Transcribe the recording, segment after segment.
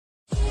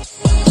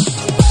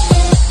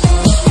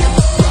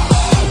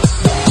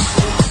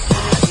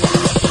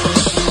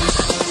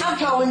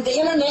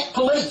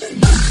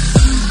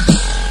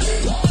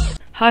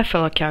Hi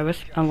fellow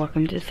cowboys and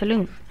welcome to the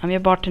saloon. I'm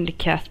your bartender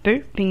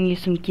Casper, bringing you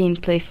some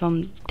gameplay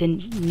from the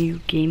new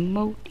game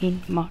mode in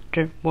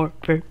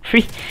Mw3,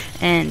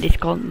 and it's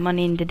called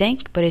In The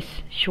Denk, but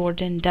it's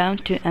shortened down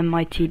to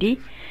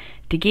Mw3.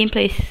 The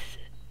gameplay is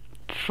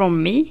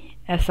from me,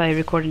 as I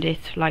recorded it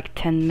like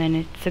 10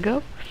 minutes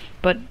ago,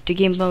 but the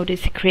game mode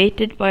is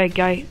created by a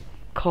guy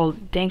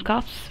called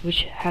Denkops,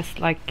 which has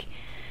like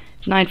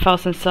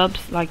 9,000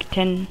 subs, like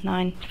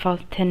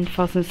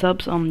 10,000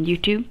 subs on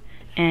YouTube.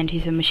 And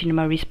he's a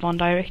Machinima Respawn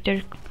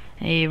director.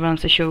 He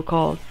runs a show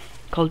called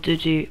Call of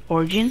Duty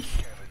Origins,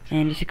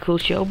 and it's a cool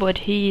show. But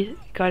he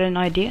got an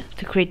idea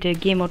to create a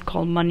game mode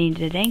called In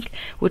The Denk,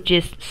 which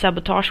is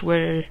sabotage,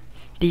 where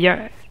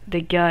the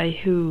guy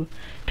who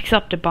picks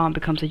up the bomb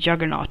becomes a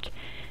juggernaut.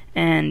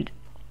 And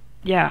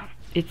yeah,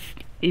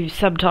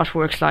 sabotage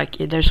works like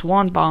there's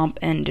one bomb,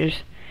 and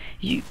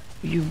you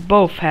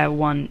both have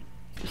one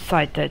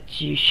site that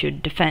you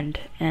should defend,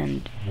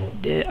 and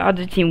the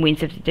other team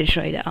wins if they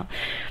destroy that.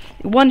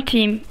 One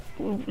team,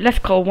 let's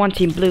call one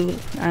team blue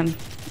and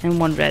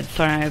one red.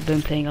 Sorry, I've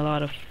been playing a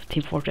lot of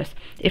Team Fortress.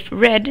 If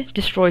red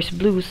destroys the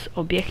blue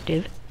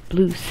objective,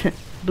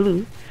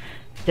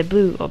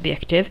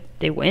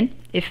 they win.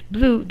 If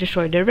blue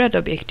destroy the red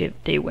objective,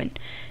 they win.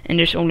 And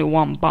there's only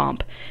one bomb,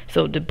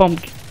 so the bomb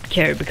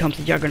carrier becomes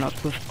a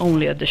juggernaut with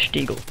only a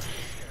Deagle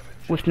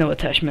with no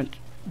attachment.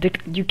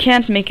 You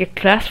can't make a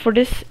class for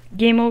this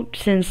game mode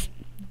since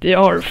there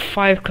are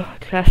 5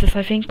 classes,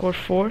 I think, or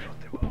 4.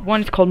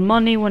 One is called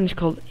Money, one is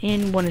called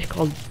In, one is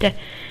called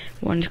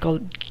one is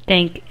called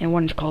Denk, and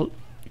one is called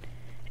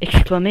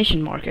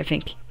exclamation mark, I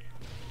think.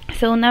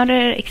 So now that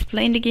I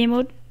explained the game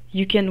mode,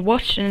 you can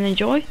watch and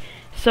enjoy.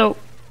 So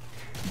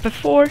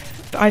before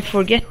I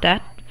forget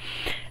that,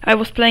 I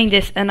was playing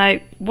this and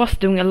I was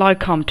doing a live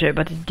commentary,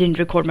 but it didn't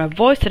record my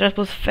voice, so that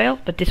was a fail.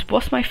 But this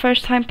was my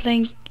first time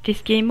playing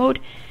this game mode,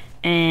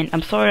 and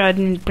I'm sorry I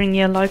didn't bring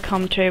you a live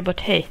commentary,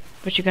 but hey,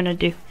 what you gonna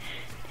do?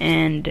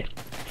 And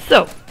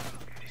so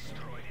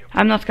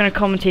I'm not gonna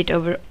commentate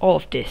over all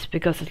of this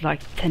because it's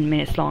like 10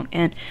 minutes long,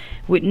 and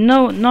with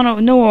none of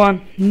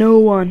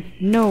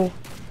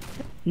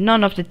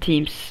the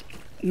teams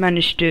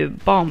managed to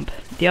bomb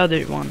the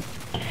other one,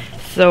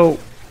 so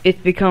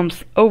it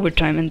becomes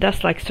overtime, and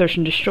that's like search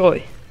and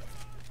destroy.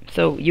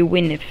 So you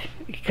win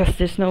because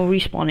there's no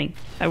respawning.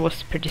 I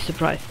was pretty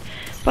surprised,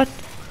 but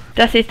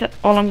that's it.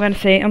 All I'm gonna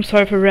say. I'm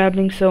sorry for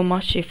rambling so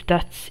much, if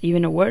that's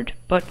even a word,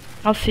 but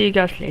I'll see you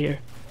guys later.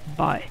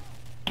 Bye.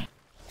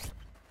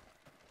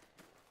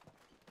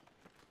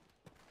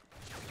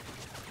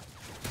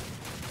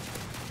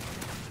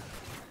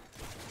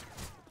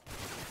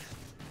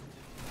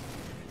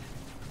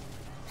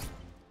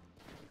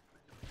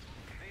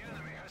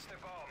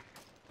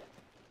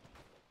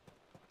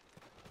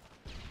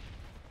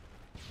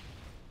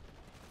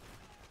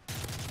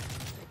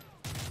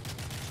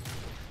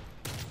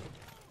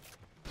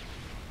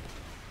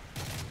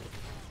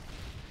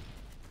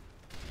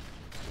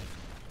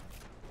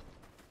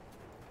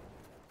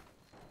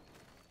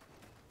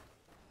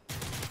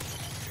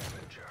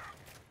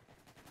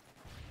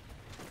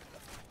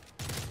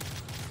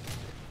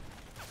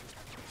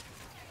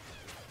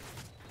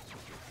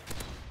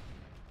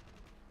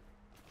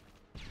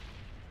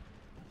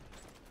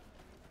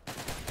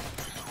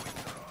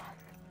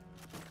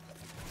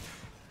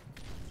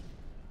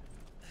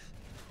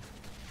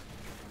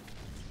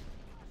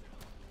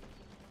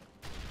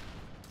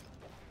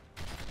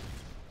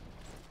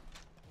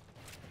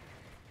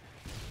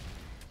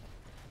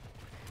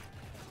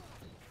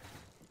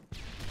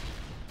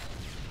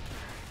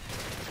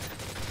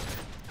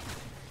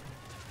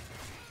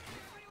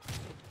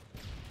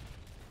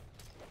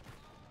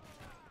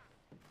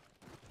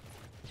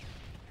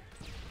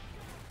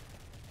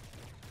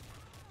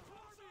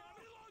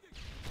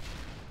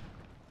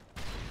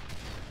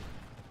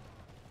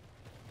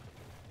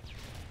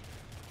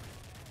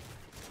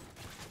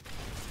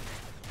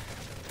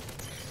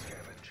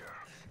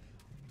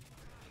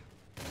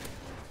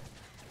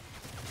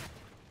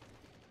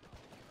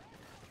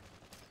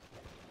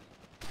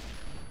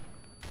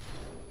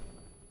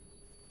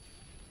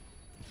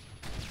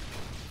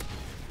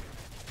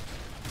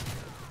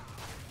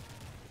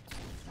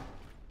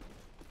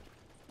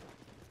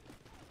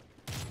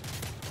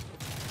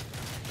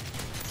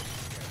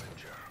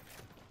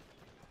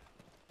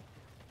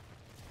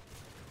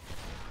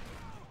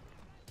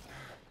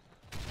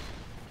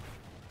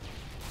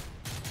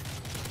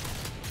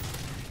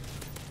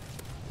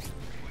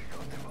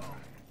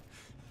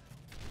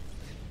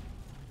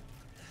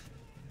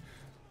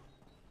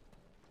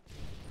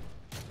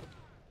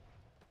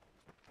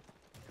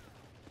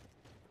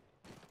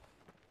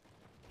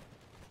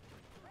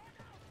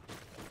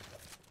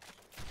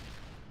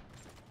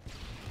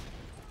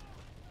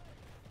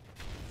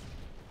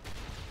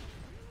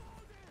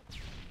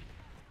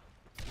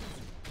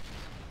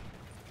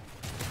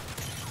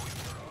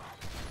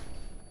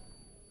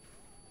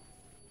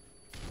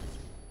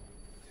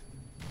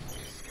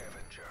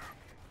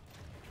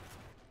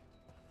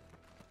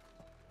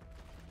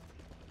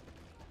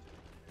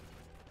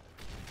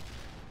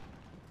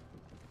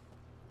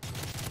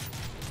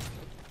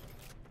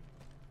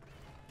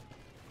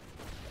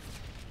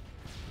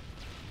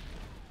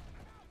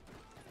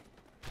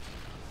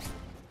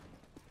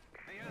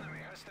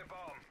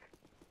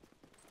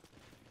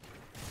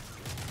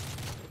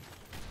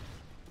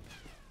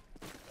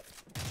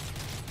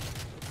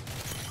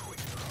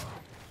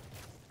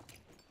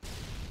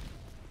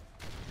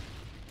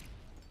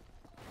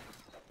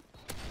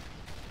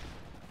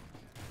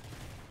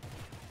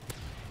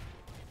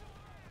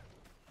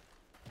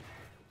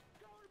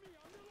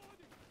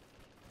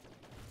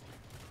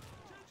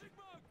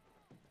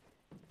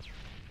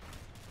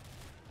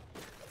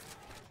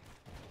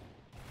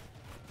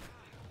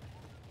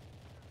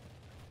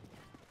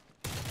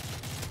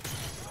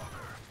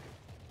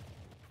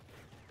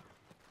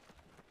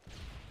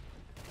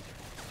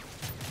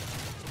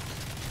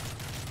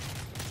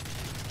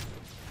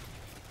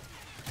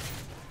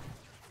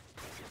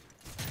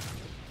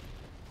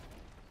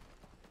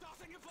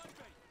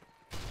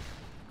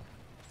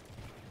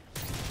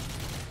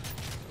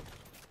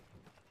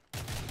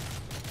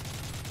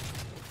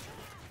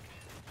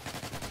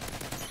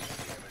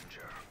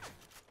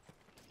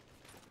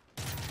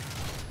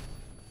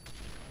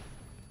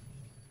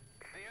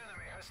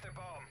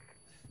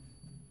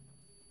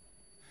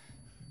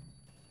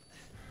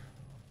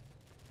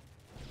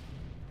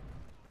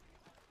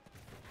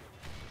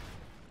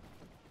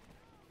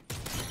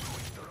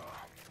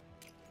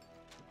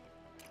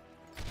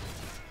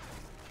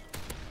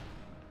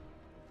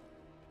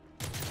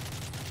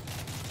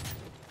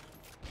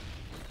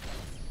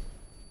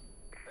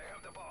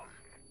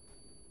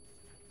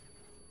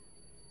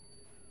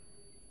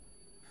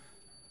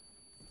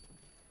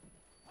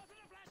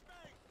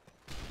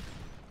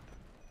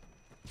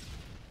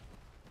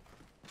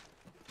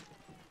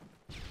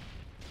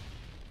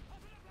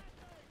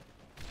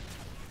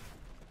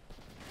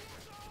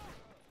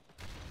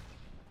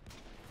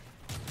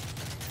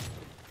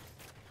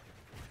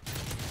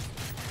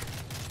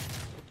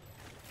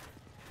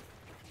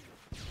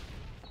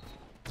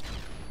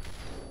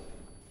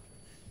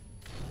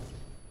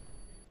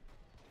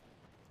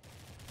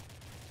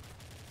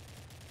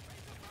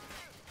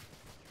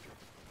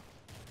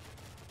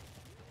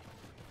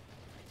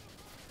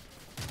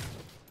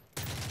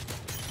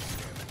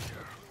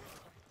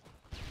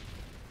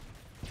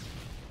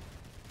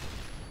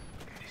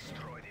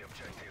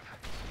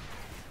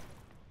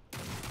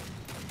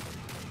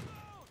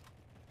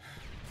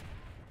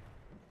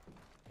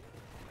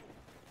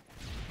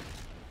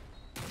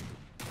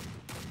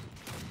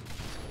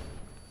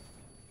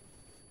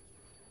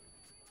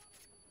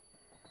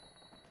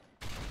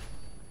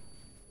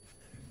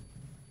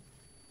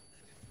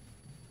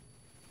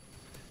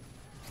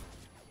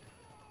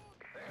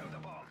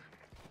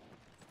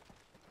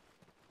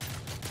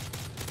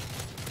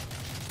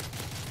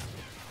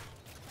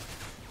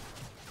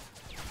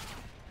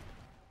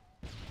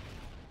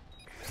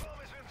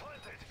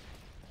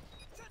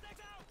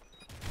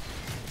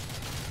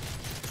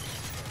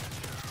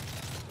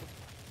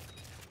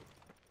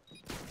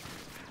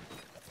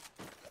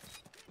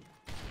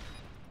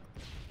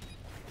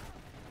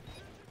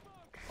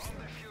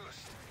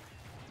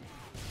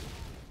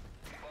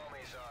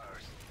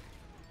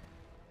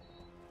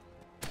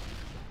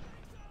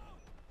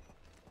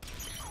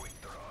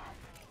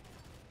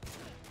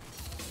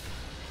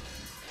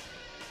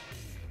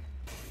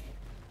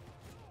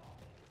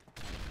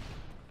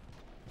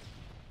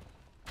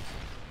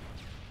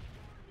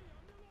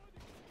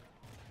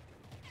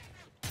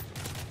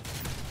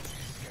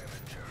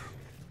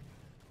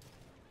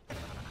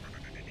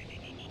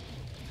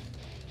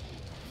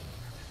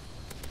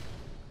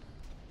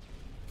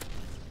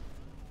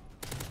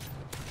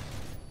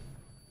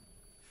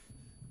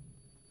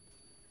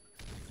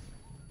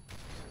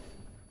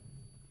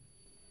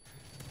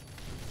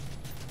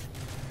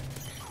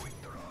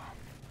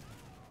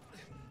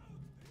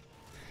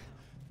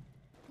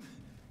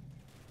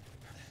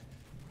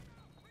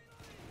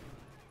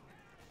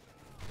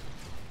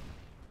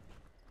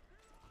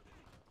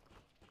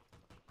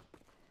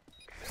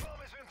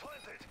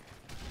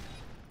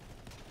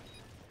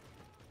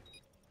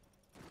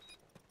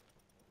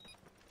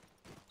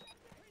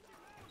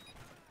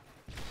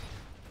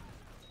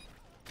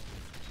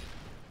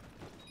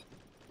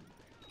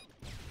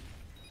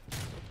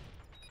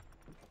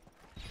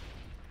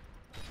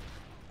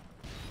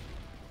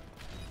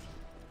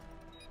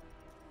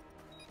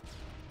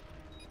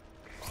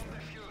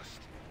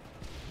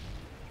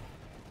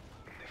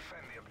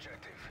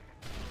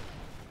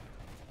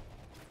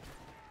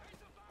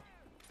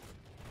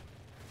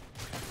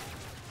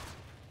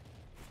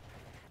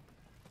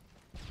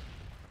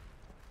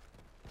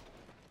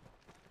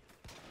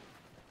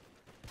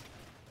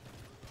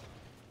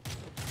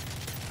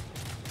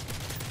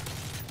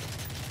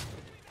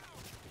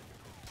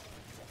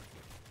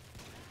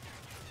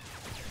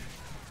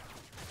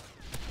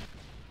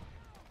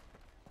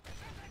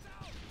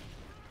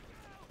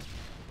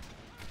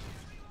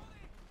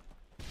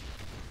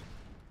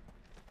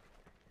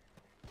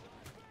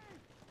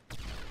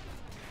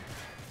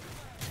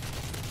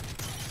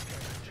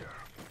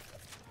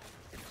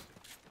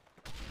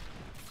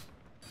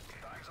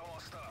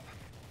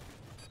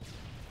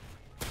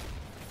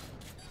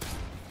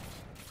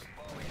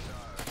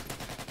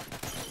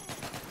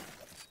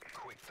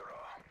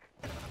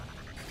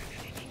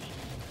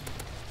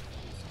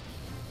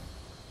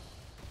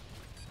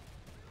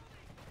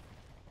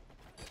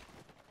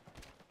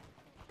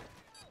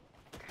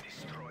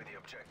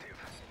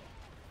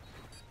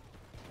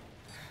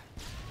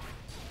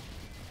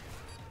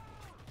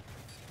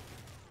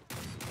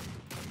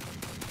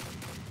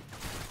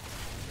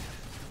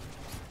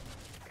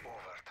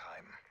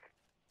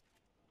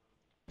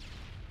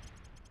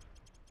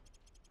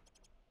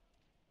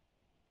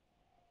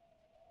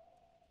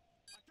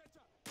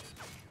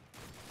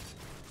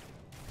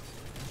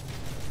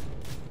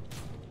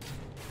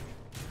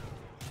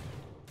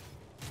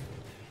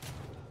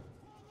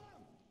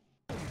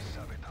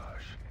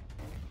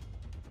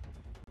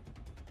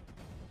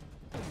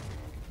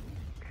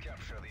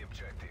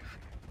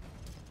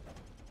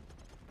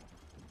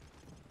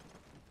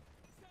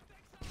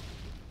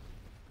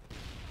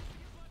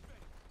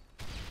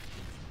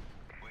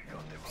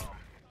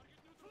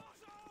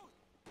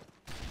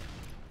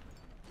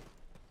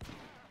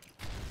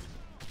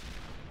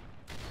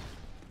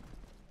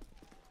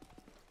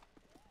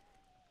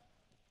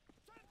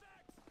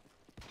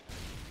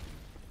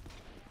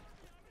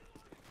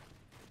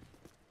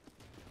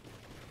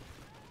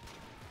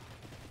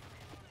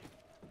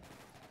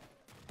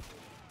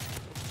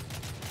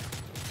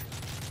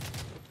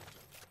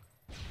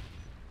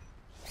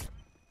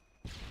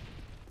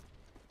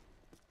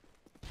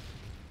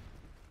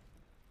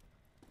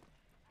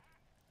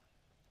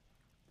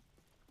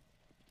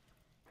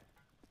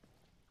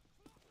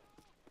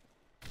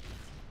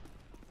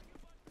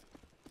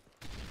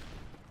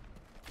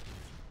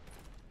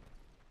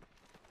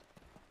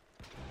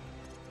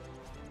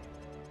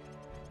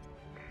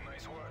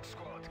 Nice work,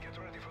 squad. Get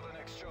ready for